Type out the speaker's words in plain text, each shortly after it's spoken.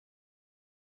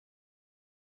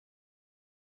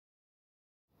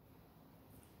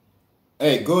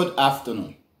Hey, good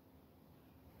afternoon.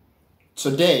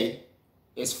 Today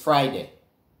is Friday,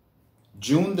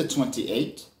 June the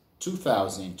 28th,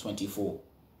 2024.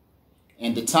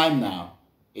 And the time now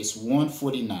is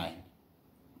 1:49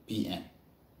 p.m.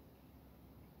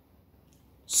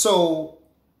 So,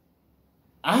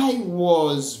 I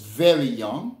was very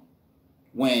young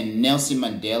when Nelson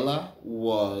Mandela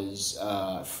was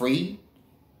free.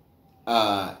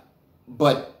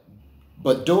 But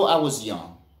though I was young,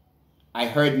 I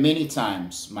heard many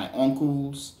times my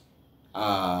uncles,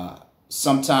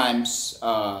 sometimes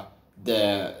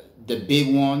the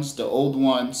big ones, the old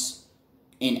ones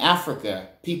in Africa.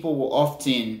 People were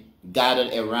often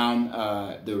gathered around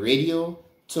the radio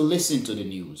to listen to the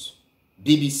news.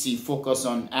 BBC focus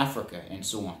on Africa and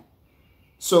so on.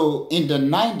 So in the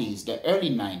 90s, the early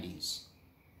 90s,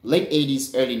 late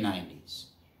 80s, early 90s,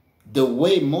 the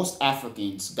way most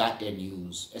Africans got their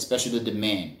news, especially the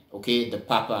men, okay, the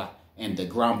papa and the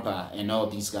grandpa and all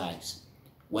these guys,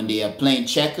 when they are playing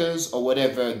checkers or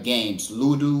whatever games,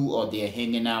 Ludo, or they're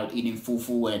hanging out, eating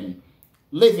fufu and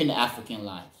living African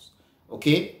lives,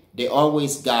 okay, they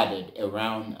always gathered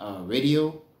around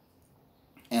radio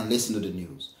and listened to the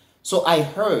news. So I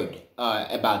heard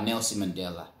about Nelson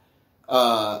Mandela.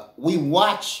 We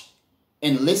watch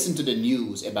and listen to the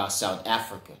news about South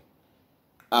Africa.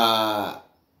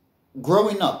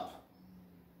 Growing up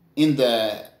in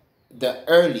the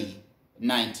early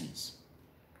 90s,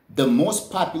 the most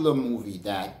popular movie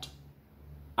that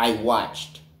I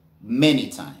watched many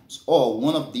times, or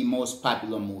one of the most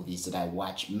popular movies that I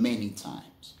watched many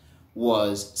times,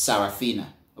 was Sarafina,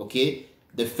 okay?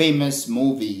 The famous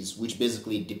movies which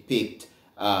basically depict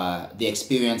the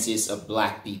experiences of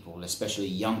black people, especially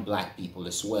young black people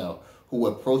as well, who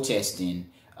were protesting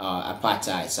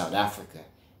apartheid South Africa,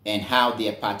 and how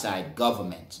the apartheid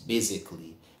government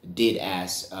basically did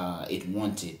as it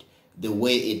wanted, the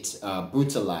way it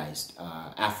brutalized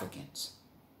Africans.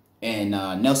 And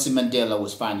Nelson Mandela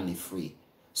was finally free.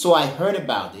 So I heard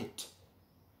about it.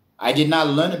 I did not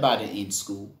learn about it in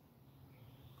school.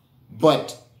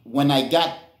 But when I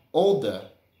got older,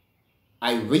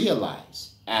 I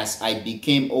realized as I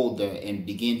became older and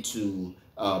began to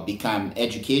become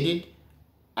educated,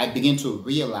 I began to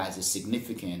realize the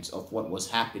significance of what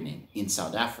was happening in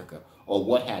South Africa, or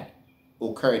what had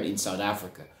occurred in South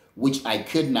Africa, which I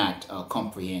could not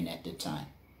comprehend at the time.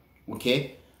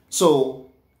 Okay?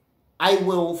 So I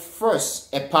will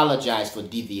first apologize for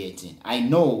deviating. I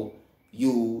know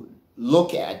you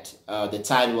look at the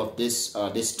title of this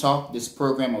talk, this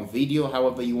program or video,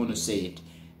 however you want to say it,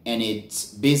 and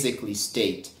it basically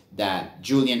states that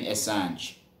Julian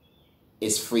Assange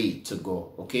is free to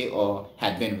go, okay, or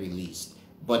had been released.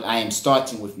 But I am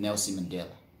starting with Nelson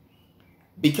Mandela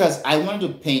because I wanted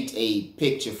to paint a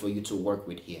picture for you to work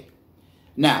with here.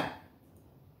 Now,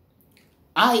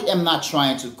 I am not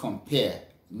trying to compare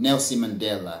Nelson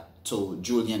Mandela to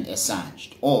Julian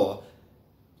Assange, or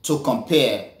to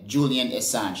compare Julian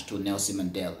Assange to Nelson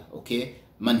Mandela, okay?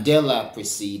 Mandela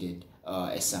preceded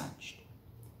Assange.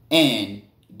 And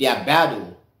their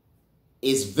battle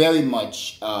is very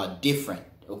much different,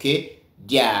 okay?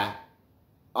 There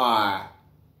are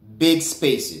big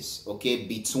spaces, okay,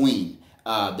 between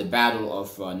the battle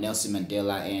of Nelson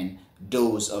Mandela and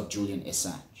those of Julian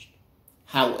Assange.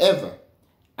 However,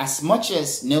 as much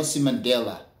as Nelson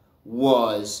Mandela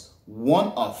was one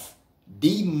of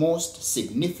the most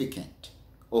significant,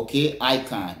 okay,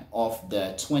 icon of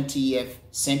the 20th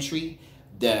century,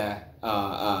 the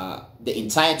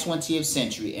entire 20th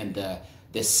century and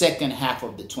the second half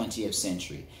of the 20th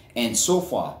century, and so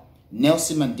far,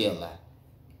 Nelson Mandela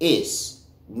is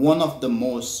one of the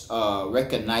most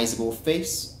recognizable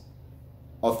faces,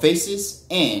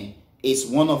 and is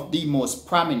one of the most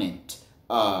prominent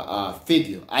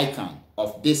figure, icon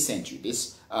of this century,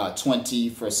 this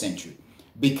 21st century,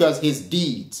 because his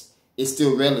deeds is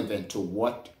still relevant to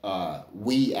what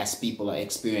we as people are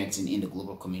experiencing in the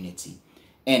global community.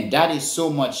 And that is so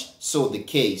much so the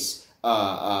case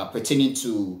pertaining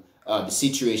to the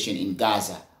situation in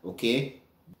Gaza, okay,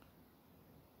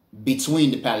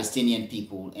 between the Palestinian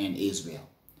people and Israel,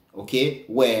 okay,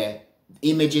 where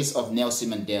images of Nelson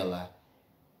Mandela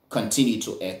continue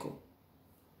to echo.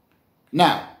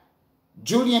 Now,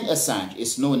 Julian Assange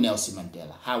is no Nelson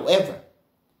Mandela. However,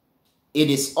 it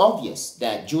is obvious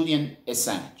that Julian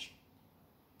Assange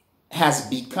has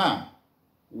become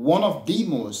one of the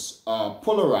most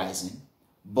polarizing,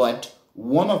 but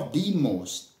one of the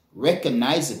most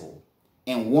recognizable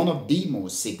and one of the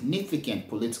most significant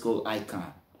political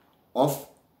icon of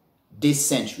this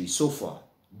century so far,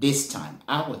 this time,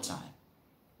 our time,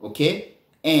 okay?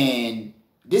 And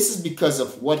this is because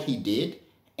of what he did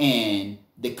and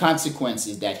the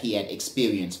consequences that he had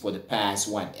experienced for the past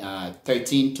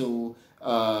 13 to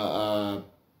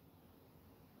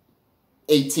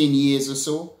 18 years or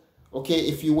so, okay,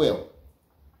 if you will.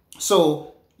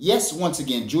 So yes, once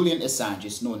again, Julian Assange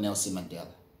is no Nelson Mandela,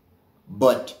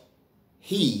 but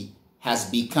he has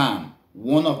become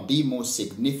one of the most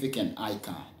significant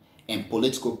icon and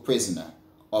political prisoner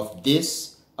of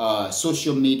this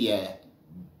social media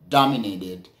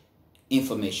dominated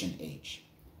information age.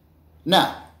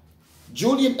 Now,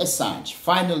 Julian Assange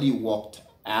finally walked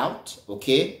out,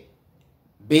 okay,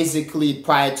 basically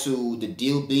prior to the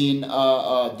deal being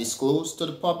disclosed to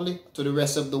the public, to the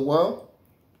rest of the world.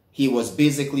 He was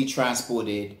basically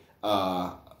transported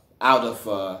out of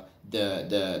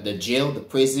the jail, the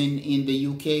prison in the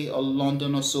UK or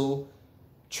London or so,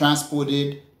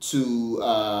 transported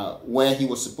to where he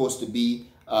was supposed to be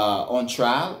on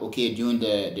trial, okay, during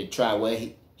the trial where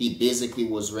he basically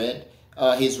was read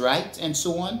his rights and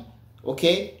so on,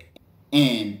 okay.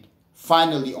 And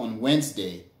finally on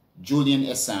Wednesday, Julian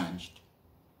Assange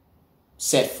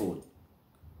set foot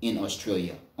in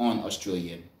Australia, on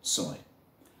Australian soil.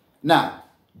 Now,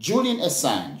 Julian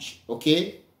Assange,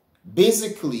 okay,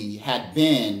 basically had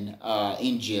been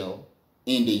in jail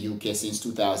in the UK since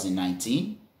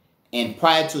 2019. And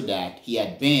prior to that, he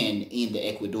had been in the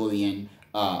Ecuadorian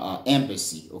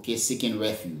embassy, okay, seeking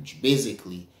refuge,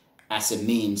 basically as a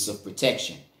means of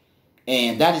protection.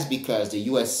 And that is because the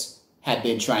US had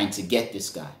been trying to get this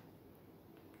guy.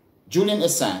 Julian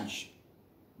Assange,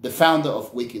 the founder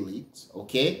of WikiLeaks,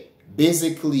 okay,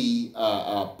 basically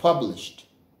published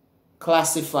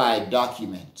classified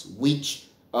documents which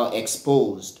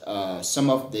exposed some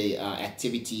of the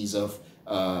activities of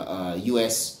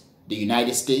the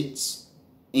United States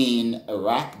in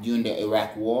Iraq during the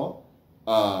Iraq War,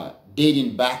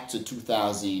 dating back to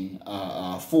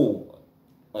 2004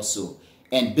 or so.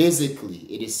 And basically,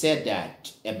 it is said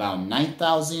that about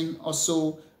 9,000 or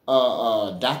so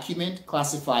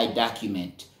classified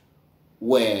document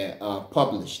were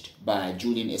published by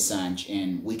Julian Assange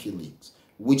and WikiLeaks,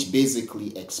 which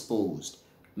basically exposed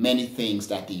many things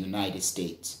that the United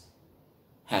States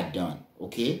had done,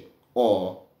 okay,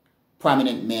 or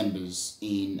prominent members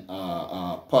in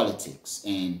politics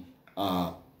and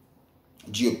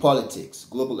geopolitics,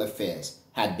 global affairs,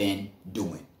 had been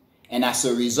doing. And as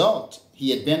a result,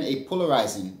 he had been a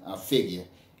polarizing figure,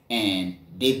 and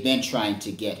they've been trying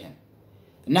to get him.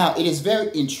 Now, it is very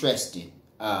interesting,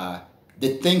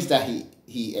 the things that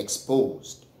he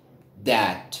exposed,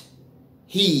 that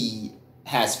he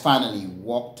has finally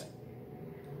walked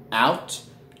out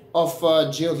of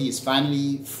jail. He is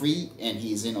finally free and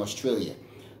he is in Australia.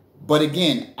 But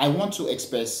again, I want to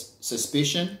express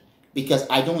suspicion because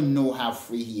I don't know how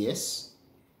free he is.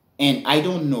 And I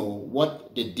don't know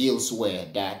what the deals were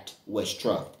that were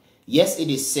struck. Yes, it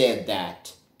is said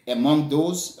that among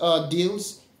those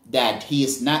deals that he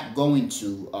is not going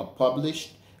to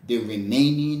publish the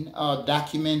remaining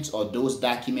documents, or those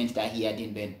documents that he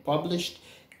hadn't been published,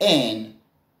 and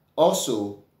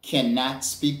also cannot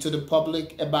speak to the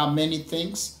public about many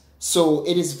things. So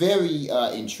it is very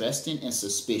interesting and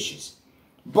suspicious.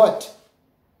 But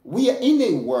we are in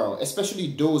a world,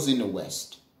 especially those in the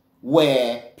West,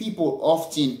 where people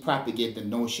often propagate the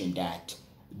notion that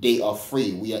they are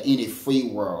free. We are in a free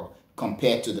world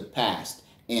compared to the past,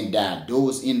 and that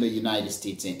those in the United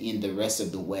States and in the rest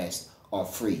of the West are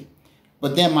free.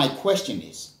 But then my question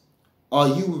is, are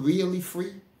you really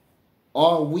free?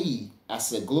 Are we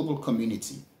as a global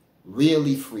community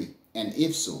really free? And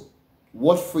if so,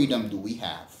 what freedom do we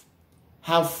have?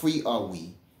 How free are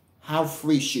we? How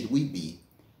free should we be?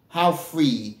 How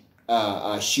free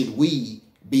should we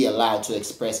be allowed to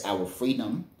express our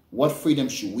freedom? What freedom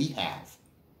should we have?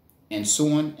 And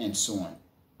so on and so on.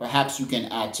 Perhaps you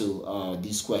can add to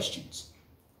these questions.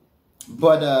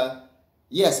 But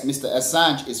yes, Mr.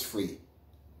 Assange is free.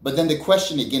 But then the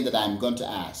question again that I'm going to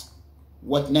ask,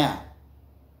 what now?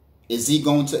 Is he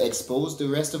going to expose the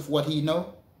rest of what he knows?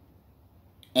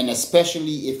 And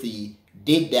especially if he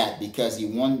did that because he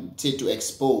wanted to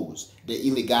expose the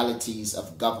illegalities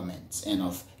of governments and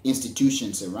of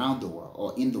institutions around the world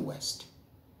or in the West.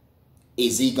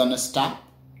 Is he going to stop?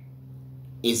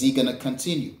 Is he going to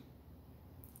continue?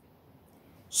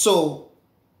 So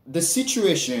the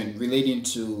situation relating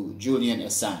to Julian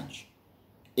Assange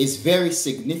is very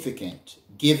significant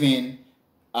given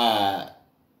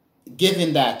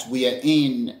that we are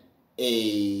in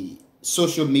a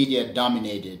social media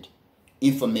dominated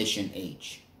information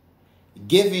age.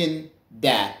 Given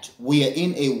that we are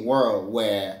in a world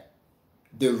where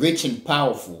the rich and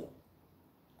powerful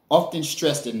often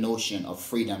stress the notion of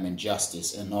freedom and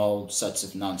justice and all sorts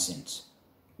of nonsense,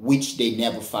 which they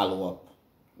never follow up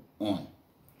on.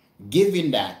 Given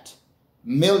that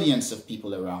millions of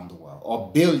people around the world,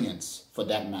 or billions for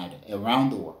that matter,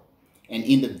 around the world and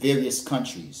in the various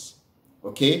countries,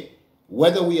 okay,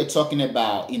 whether we are talking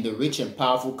about in the rich and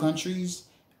powerful countries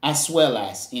as well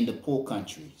as in the poor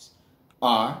countries,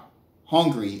 are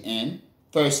hungry and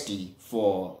thirsty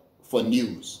for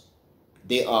news.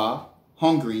 They are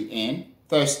hungry and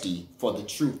thirsty for the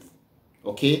truth.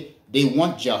 Okay? They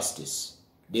want justice.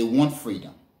 They want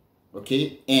freedom.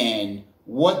 Okay? And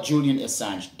what Julian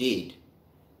Assange did,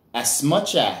 as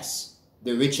much as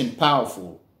the rich and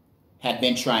powerful had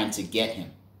been trying to get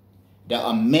him, there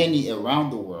are many around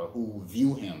the world who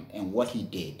view him and what he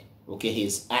did, okay,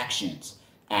 his actions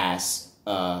as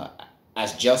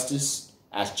justice,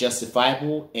 as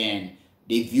justifiable, and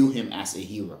they view him as a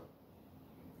hero.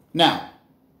 Now,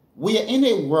 we are in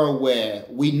a world where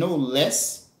we know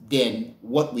less than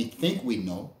what we think we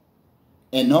know,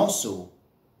 and also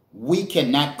we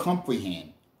cannot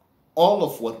comprehend all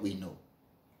of what we know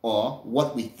or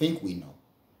what we think we know.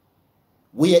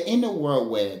 We are in a world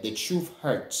where the truth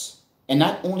hurts, and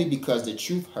not only because the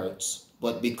truth hurts,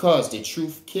 but because the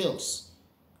truth kills.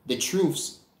 The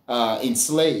truth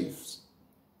enslaves.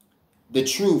 The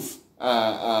truth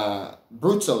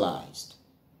brutalized.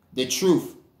 The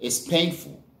truth is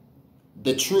painful.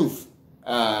 The truth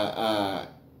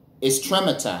is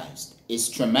traumatized, is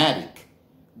traumatic.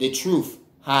 The truth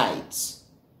hides.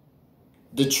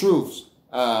 The truth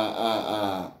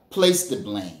place the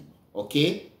blame,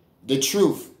 okay? The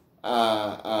truth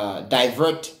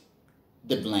divert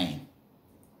the blame.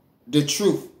 The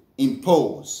truth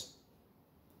impose.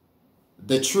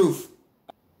 The truth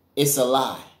is a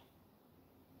lie.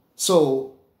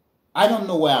 So I don't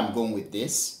know where I'm going with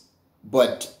this,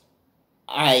 but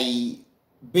I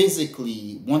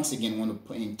basically once again want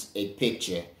to paint a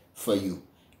picture for you,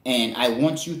 and I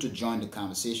want you to join the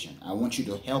conversation. I want you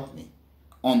to help me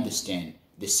understand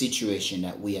the situation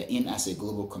that we are in as a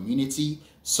global community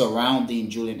surrounding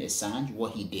Julian Assange,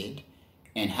 what he did,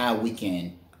 and how we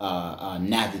can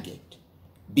navigate.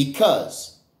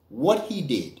 Because what he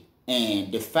did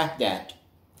and the fact that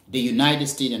the United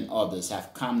States and others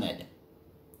have come at him,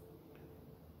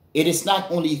 it is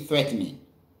not only threatening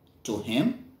to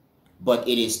him, but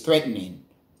it is threatening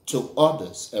to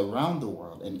others around the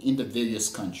world and in the various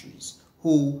countries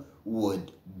who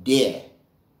would dare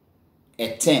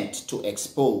attempt to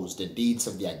expose the deeds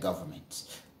of their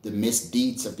governments, the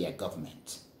misdeeds of their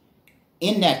government.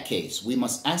 In that case, we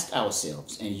must ask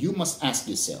ourselves, and you must ask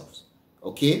yourselves,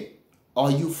 okay,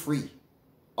 are you free?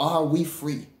 Are we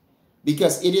free?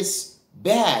 Because it is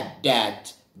bad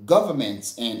that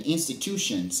governments and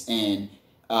institutions and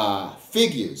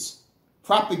figures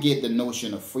propagate the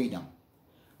notion of freedom.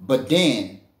 But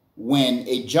then when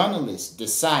a journalist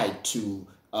decides to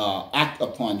act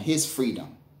upon his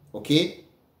freedom, okay,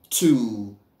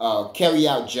 to carry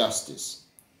out justice,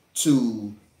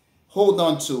 to hold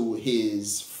on to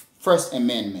his First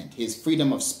Amendment, his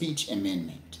freedom of speech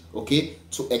amendment, okay,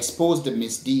 to expose the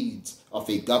misdeeds of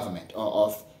a government or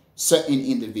of certain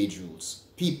individuals,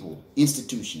 people,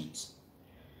 institutions,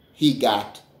 he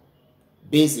got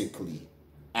basically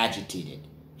agitated.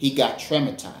 He got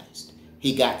traumatized.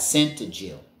 He got sent to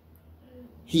jail.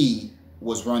 He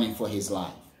was running for his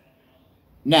life.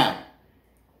 Now,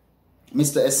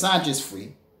 Mr. Assange is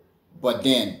free, but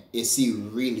then is he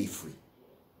really free?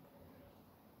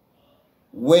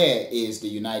 Where is the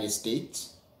United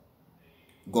States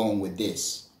going with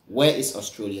this? Where is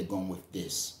Australia going with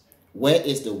this? Where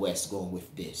is the West going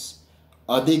with this?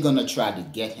 Are they going to try to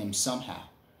get him somehow?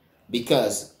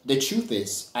 Because the truth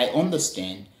is, I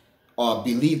understand or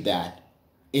believe that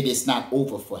it is not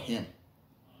over for him.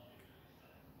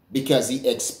 Because he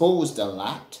exposed a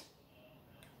lot,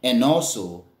 and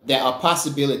also there are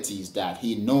possibilities that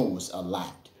he knows a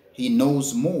lot. He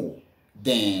knows more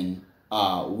than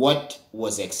what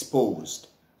was exposed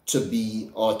to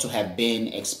be or to have been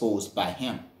exposed by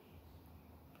him.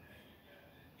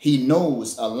 He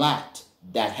knows a lot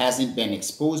that hasn't been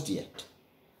exposed yet.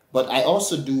 But I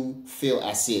also do feel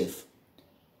as if,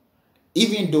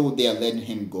 even though they are letting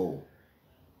him go,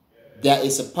 there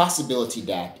is a possibility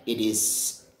that it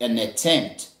is an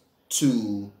attempt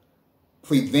to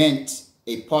prevent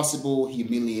a possible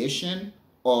humiliation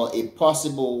or a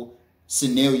possible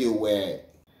scenario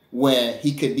where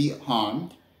he could be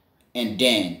harmed, and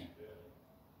then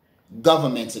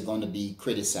governments are going to be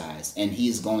criticized and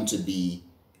he's going to be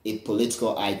a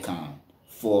political icon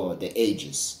for the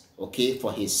ages, okay,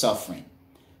 for his suffering.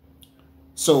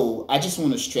 So I just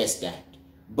want to stress that.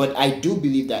 But I do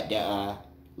believe that there are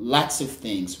lots of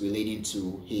things relating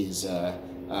to his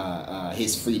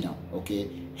freedom, okay,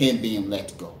 him being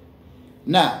let go.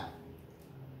 Now,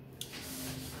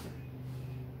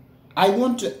 I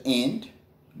want to end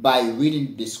by reading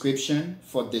the description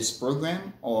for this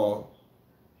program or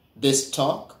this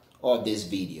talk or this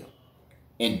video,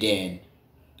 and then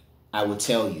I will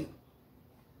tell you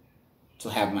to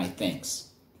have my thanks.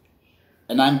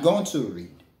 And I'm going to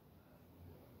read.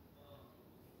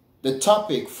 The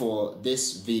topic for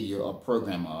this video or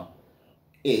program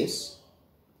is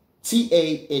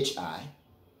TAHI,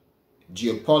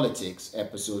 Geopolitics,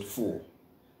 Episode 4.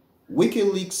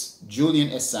 WikiLeaks Julian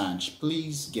Assange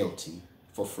pleads guilty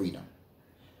for freedom.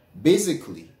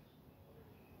 Basically,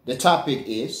 the topic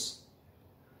is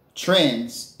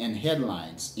trends and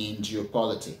headlines in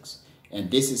geopolitics, and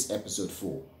this is Episode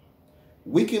 4.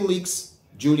 WikiLeaks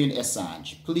Julian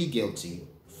Assange plead guilty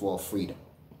for freedom.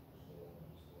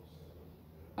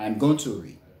 I'm going to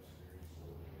read.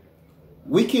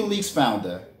 WikiLeaks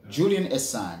founder Julian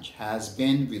Assange has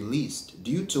been released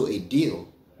due to a deal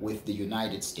with the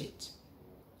United States.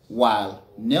 While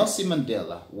Nelson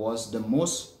Mandela was the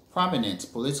most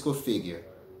prominent political figure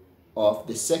of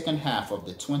the second half of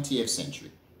the 20th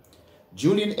century,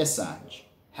 Julian Assange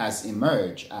has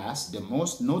emerged as the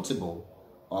most notable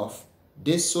of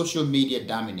this social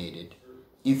media-dominated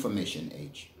information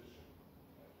age.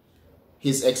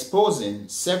 He's exposing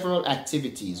several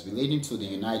activities relating to the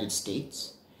United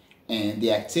States, and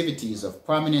the activities of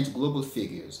prominent global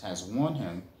figures has won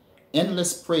him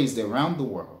endless praise around the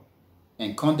world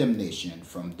and condemnation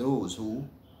from those who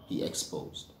he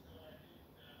exposed.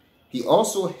 He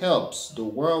also helps the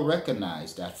world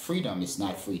recognize that freedom is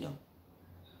not freedom,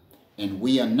 and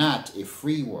we are not a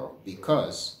free world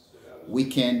because we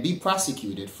can be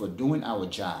prosecuted for doing our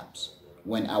jobs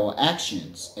when our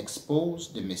actions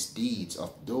expose the misdeeds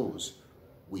of those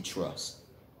we trust.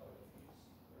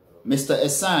 Mr.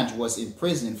 Assange was in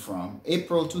prison from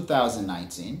April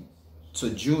 2019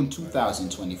 to June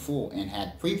 2024 and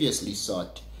had previously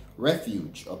sought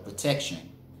refuge or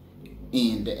protection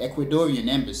in the Ecuadorian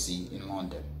embassy in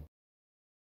London.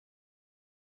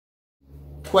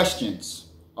 Questions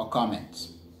or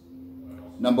comments?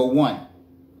 Number 1.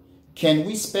 Can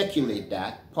we speculate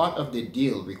that part of the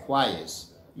deal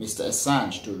requires Mr.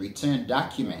 Assange to return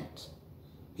documents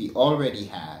he already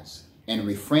has and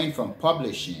refrain from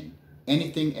publishing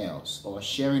anything else or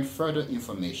sharing further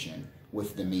information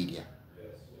with the media?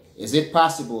 Is it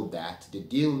possible that the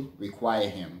deal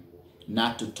requires him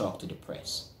not to talk to the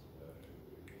press?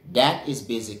 That is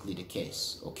basically the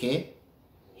case, okay?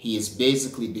 He is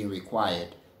basically being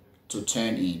required to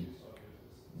turn in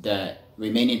the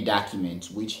remaining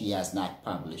documents which he has not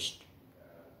published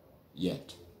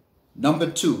yet. Number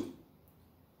 2,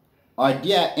 are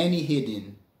there any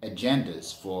hidden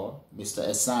agendas for Mr.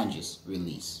 Assange's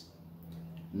release?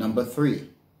 Number 3,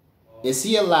 is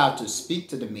he allowed to speak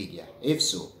to the media? If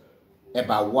so,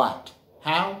 about what,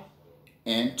 how,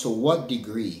 and to what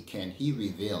degree can he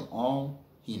reveal all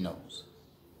he knows?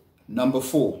 Number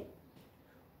 4,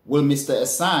 will Mr.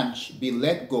 Assange be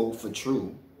let go for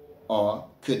true, or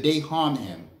could they harm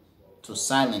him to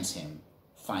silence him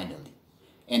finally?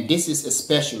 And this is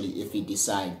especially if he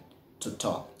decides to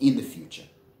talk in the future.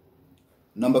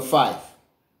 Number 5,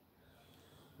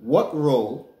 what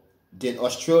role did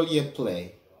Australia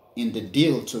play in the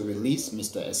deal to release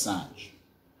Mr. Assange?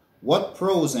 What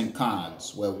pros and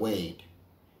cons were weighed,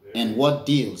 and what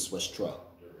deals were struck?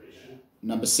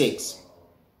 Number 6,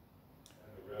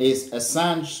 is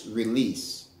Assange's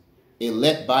release a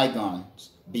let bygones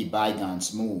be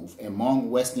bygones move among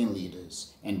Western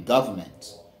leaders and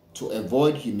governments to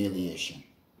avoid humiliation?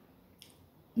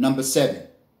 Number 7,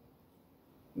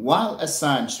 while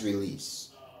Assange's release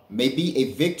may be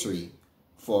a victory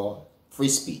for free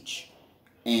speech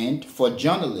and for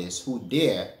journalists who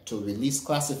dare to release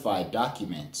classified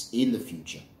documents in the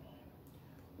future,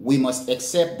 we must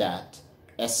accept that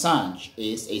Assange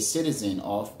is a citizen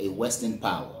of a Western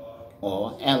power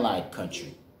or allied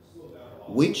country,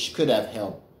 which could have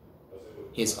helped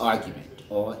his argument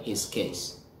or his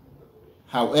case.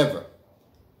 However,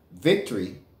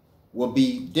 victory will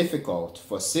be difficult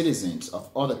for citizens of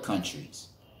other countries,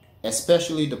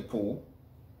 especially the poor,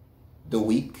 the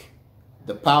weak,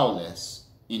 the powerless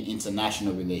in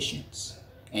international relations,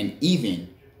 and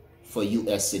even for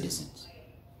U.S. citizens.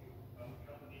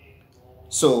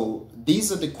 So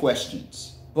these are the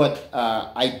questions, but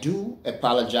I do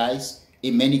apologize.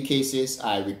 In many cases,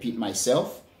 I repeat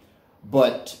myself,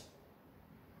 but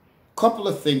a couple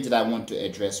of things that I want to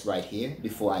address right here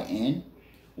before I end.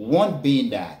 One being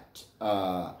that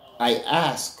I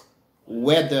ask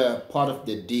whether part of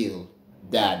the deal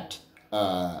that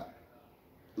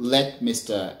let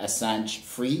Mr. Assange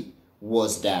free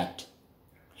was that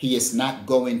he is not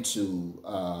going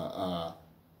to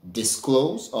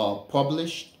disclose or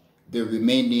publish the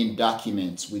remaining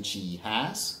documents which he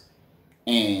has.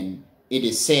 And it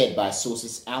is said by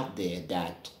sources out there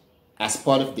that as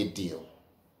part of the deal,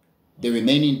 the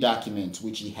remaining documents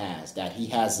which he has that he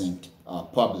hasn't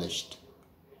published,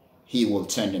 he will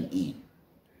turn them in.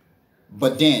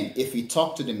 But then if he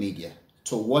talks to the media,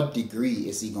 to what degree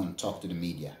is he going to talk to the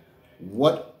media?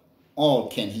 What all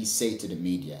can he say to the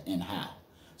media and how?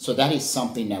 So that is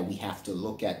something that we have to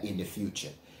look at in the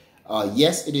future.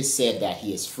 Yes, it is said that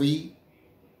he is free.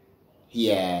 He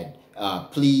had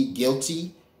plead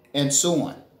guilty and so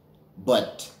on.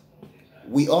 But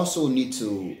we also need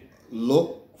to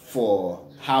look for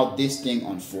how this thing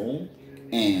unfolds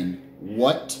and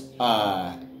what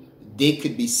they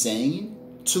could be saying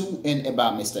to and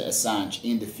about Mr. Assange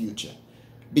in the future.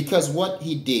 Because what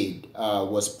he did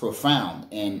was profound,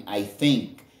 and I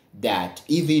think that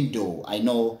even though I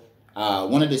know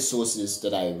one of the sources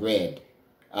that I read,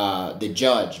 the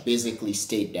judge basically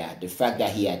stated that the fact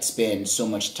that he had spent so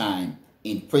much time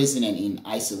in prison and in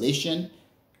isolation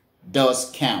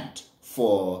does count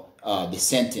for the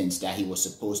sentence that he was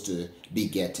supposed to be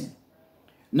getting.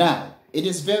 Now, it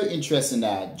is very interesting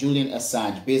that Julian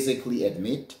Assange basically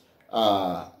admit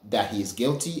that he is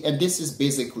guilty, and this is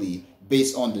basically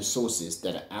based on the sources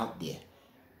that are out there.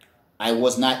 I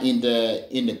was not in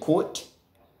the court.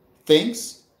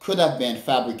 Things could have been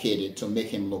fabricated to make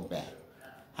him look bad.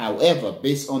 However,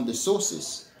 based on the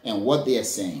sources and what they are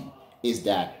saying is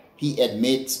that he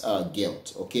admits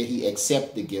guilt. Okay, he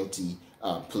accepts the guilty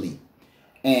plea.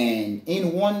 And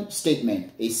in one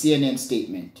statement, a CNN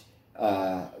statement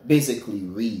basically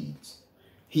reads,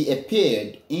 he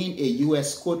appeared in a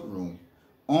U.S. courtroom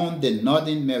on the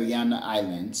Northern Mariana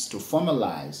Islands to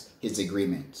formalize his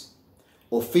agreement,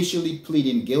 officially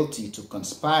pleading guilty to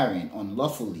conspiring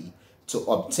unlawfully to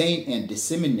obtain and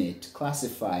disseminate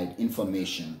classified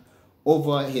information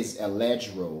over his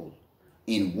alleged role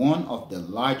in one of the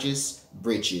largest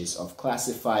breaches of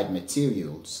classified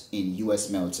materials in U.S.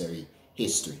 military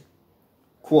history.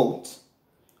 Quote,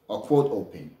 or quote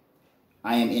open,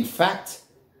 I am in fact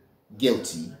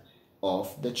guilty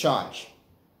of the charge,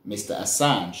 Mr.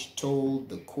 Assange told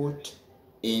the court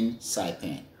in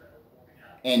Saipan.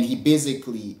 And he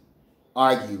basically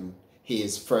argued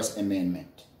his First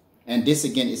Amendment. And this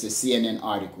again is a CNN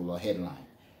article or headline.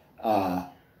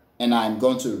 And I'm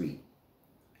going to read.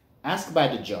 Asked by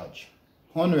the judge,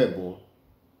 Honorable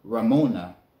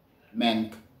Ramona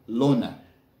Manglona,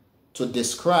 to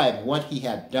describe what he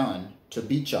had done to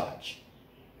be charged,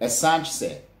 Assange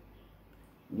said,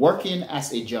 working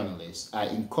as a journalist, I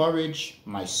encouraged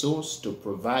my source to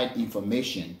provide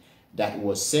information that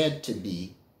was said to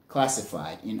be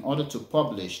classified in order to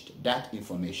publish that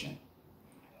information.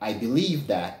 I believe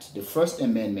that the First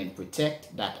Amendment protects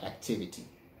that activity.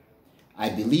 I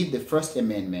believe the First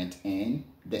Amendment and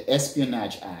the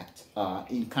Espionage Act are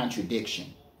in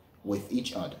contradiction with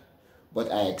each other,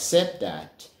 but I accept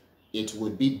that it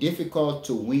would be difficult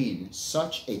to win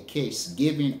such a case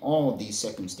given all these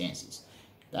circumstances.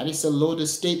 That is a loaded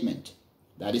statement.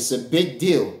 That is a big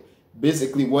deal.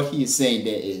 Basically, what he is saying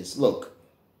there is, look,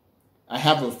 I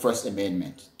have a First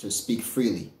Amendment to speak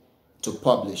freely, to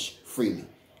publish freely.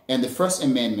 And the First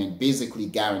Amendment basically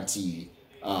guarantees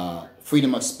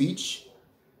freedom of speech,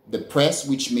 the press,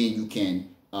 which means you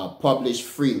can publish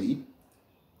freely.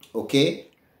 Okay?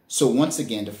 So once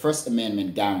again, the First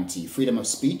Amendment guarantees freedom of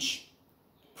speech,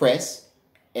 press,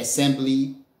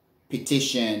 assembly,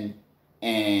 petition,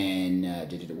 and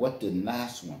what the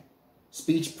last one?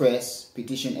 Speech, press,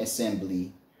 petition,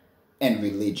 assembly, and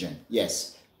religion.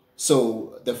 Yes.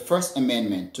 So the First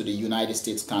Amendment to the United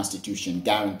States Constitution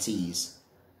guarantees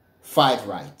 5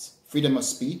 rights: freedom of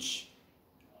speech,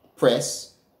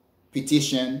 press,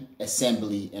 petition,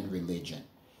 assembly, and religion.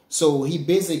 So he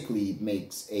basically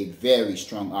makes a very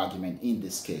strong argument in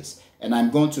this case. And I'm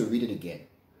going to read it again.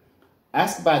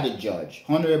 Asked by the judge,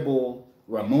 Honorable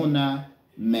Ramona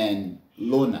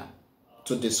Manglona,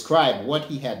 to describe what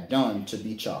he had done to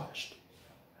be charged,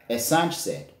 Assange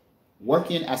said,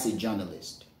 working as a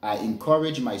journalist, I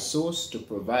encouraged my source to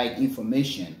provide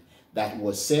information that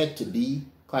was said to be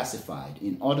classified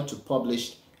in order to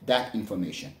publish that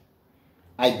information.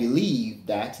 I believe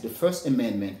that the First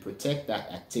Amendment protects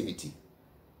that activity.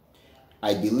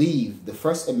 I believe the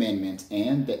First Amendment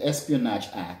and the Espionage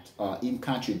Act are in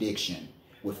contradiction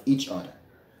with each other,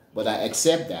 but I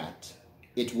accept that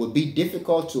it would be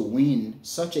difficult to win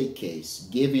such a case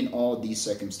given all these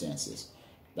circumstances.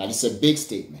 That is a big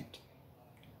statement.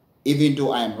 Even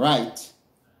though I am right,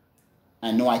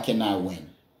 I know I cannot win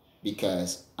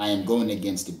because I am going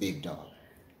against the big dog.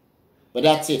 But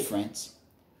that's it, friends.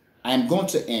 I am going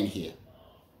to end here.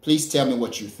 Please tell me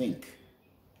what you think.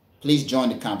 Please join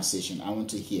the conversation. I want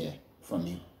to hear from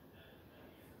you.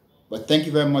 But thank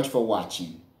you very much for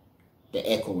watching The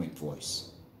Echoing Voice.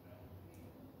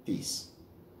 Peace.